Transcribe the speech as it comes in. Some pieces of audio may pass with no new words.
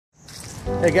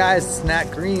Hey guys, it's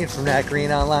Nat Green from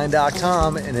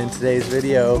natgreenonline.com, and in today's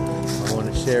video I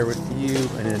want to share with you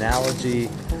an analogy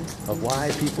of why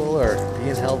people are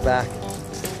being held back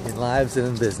in lives and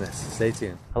in business. Stay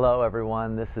tuned. Hello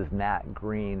everyone, this is Nat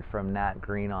Green from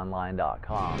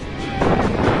natgreenonline.com.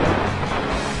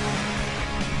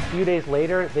 A few days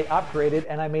later they upgraded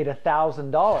and I made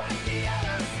 $1,000.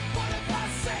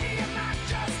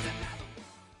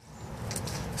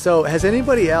 So has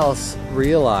anybody else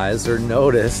realized or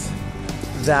noticed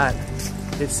that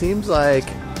it seems like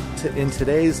in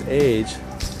today's age,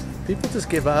 people just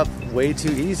give up way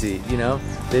too easy? You know,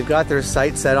 they've got their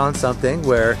sight set on something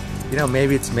where, you know,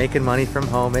 maybe it's making money from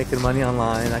home, making money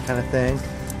online, that kind of thing.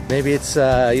 Maybe it's,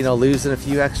 you know, losing a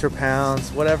few extra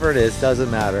pounds, whatever it is,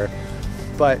 doesn't matter.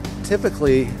 But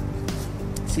typically,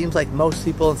 it seems like most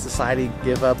people in society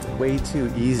give up way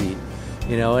too easy,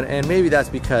 you know, and maybe that's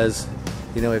because,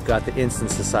 you know, we've got the instant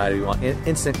society. We want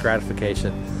instant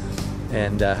gratification.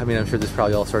 And I mean, I'm sure there's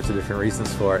probably all sorts of different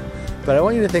reasons for it. But I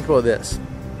want you to think about this.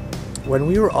 When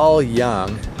we were all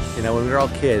young, you know, when we were all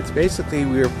kids, basically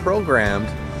we were programmed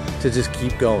to just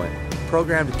keep going.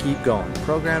 Programmed to keep going.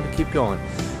 Programmed to keep going.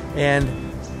 And,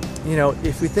 you know,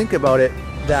 if we think about it,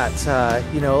 that,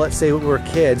 you know, let's say we're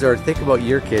kids, or think about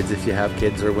your kids if you have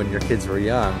kids, or when your kids were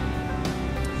young.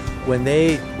 When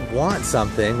they want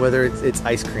something, whether it's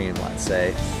ice cream, let's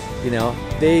say, you know,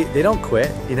 they don't quit.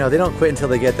 You know, they don't quit until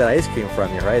they get that ice cream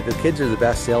from you, right? The kids are the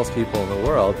best salespeople in the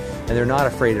world, and they're not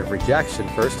afraid of rejection,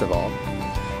 first of all.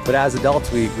 But as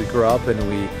adults, we grow up and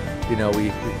we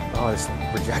oh, this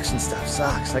rejection stuff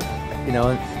sucks, like, you know,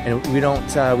 and we don't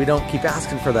keep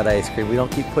asking for that ice cream. We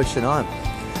don't keep pushing on.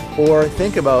 Or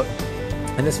think about,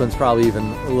 and this one's probably even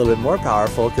a little bit more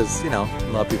powerful because, you know, a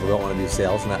lot of people don't want to do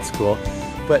sales, and that's cool.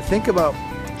 But think about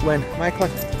when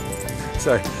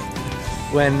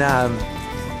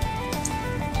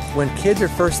kids are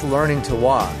first learning to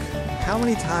walk, how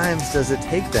many times does it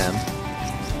take them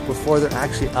before they're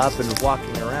actually up and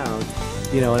walking around,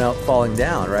 you know, and out falling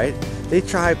down, right? They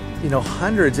try, you know,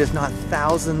 hundreds, if not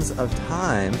thousands of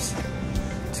times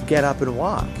to get up and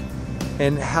walk.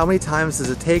 And how many times does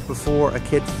it take before a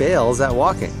kid fails at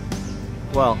walking?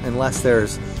 Well, unless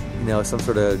there's, you know, some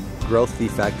sort of growth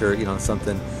defect or, you know,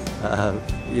 something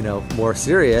you know, more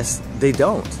serious, they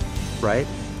don't, right?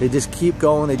 They just keep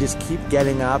going, they just keep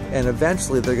getting up, and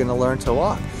eventually they're going to learn to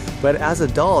walk. But as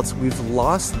adults, we've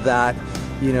lost that,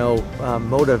 you know,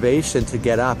 motivation to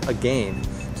get up again,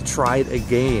 to try it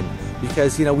again,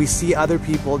 because, you know, we see other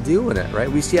people doing it,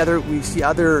 right? We see other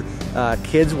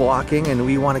kids walking, and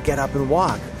we want to get up and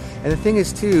walk. And the thing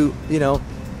is, too, you know,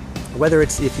 whether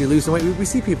it's if you're losing weight, we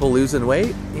see people losing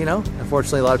weight, you know.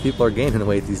 Unfortunately, a lot of people are gaining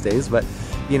weight these days, but,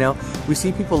 you know, we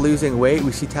see people losing weight,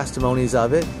 we see testimonies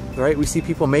of it, right? We see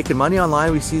people making money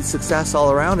online, we see success all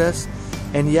around us,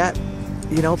 and yet,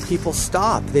 you know, people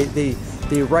stop. They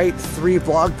write 3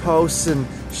 blog posts and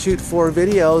shoot 4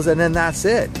 videos, and then that's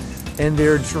it. And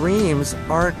their dreams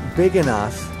aren't big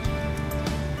enough,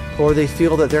 or they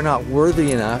feel that they're not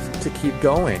worthy enough to keep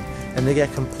going, and they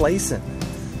get complacent.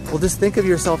 Well, just think of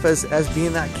yourself as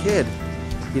being that kid.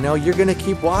 You know, you're going to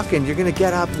keep walking. You're going to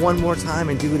get up one more time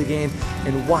and do it again.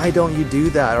 And why don't you do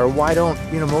that? Or why don't,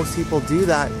 you know, most people do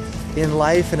that in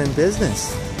life and in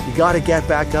business? You got to get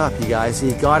back up, you guys.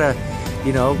 You got to,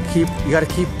 you know, keep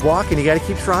walking. You got to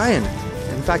keep trying.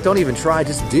 In fact, don't even try.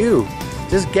 Just do.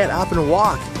 Just get up and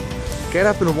walk. Get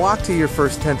up and walk to your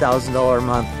first $10,000 a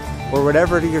month, or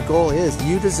whatever your goal is.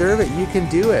 You deserve it. You can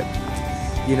do it.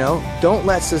 You know, don't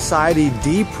let society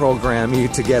deprogram you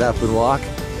to get up and walk.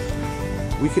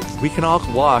 We can all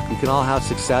walk, we can all have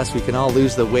success, we can all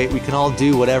lose the weight, we can all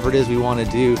do whatever it is we want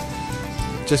to do.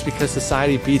 Just because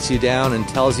society beats you down and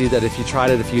tells you that if you tried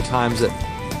it a few times that,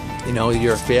 you know,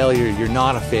 you're a failure, you're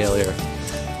not a failure.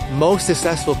 Most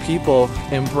successful people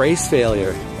embrace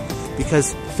failure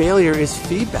because failure is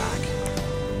feedback,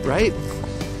 right?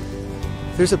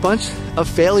 There's a bunch of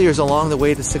failures along the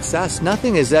way to success.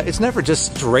 Nothing is that, it's never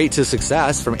just straight to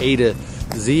success from A to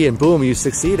Z and boom, you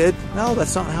succeeded. No,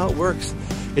 that's not how it works.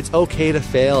 It's okay to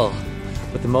fail,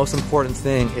 but the most important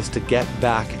thing is to get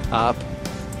back up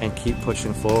and keep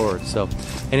pushing forward. So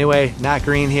anyway, Nat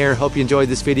Green here. Hope you enjoyed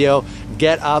this video.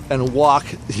 Get up and walk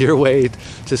your way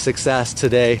to success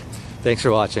today. Thanks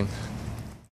for watching.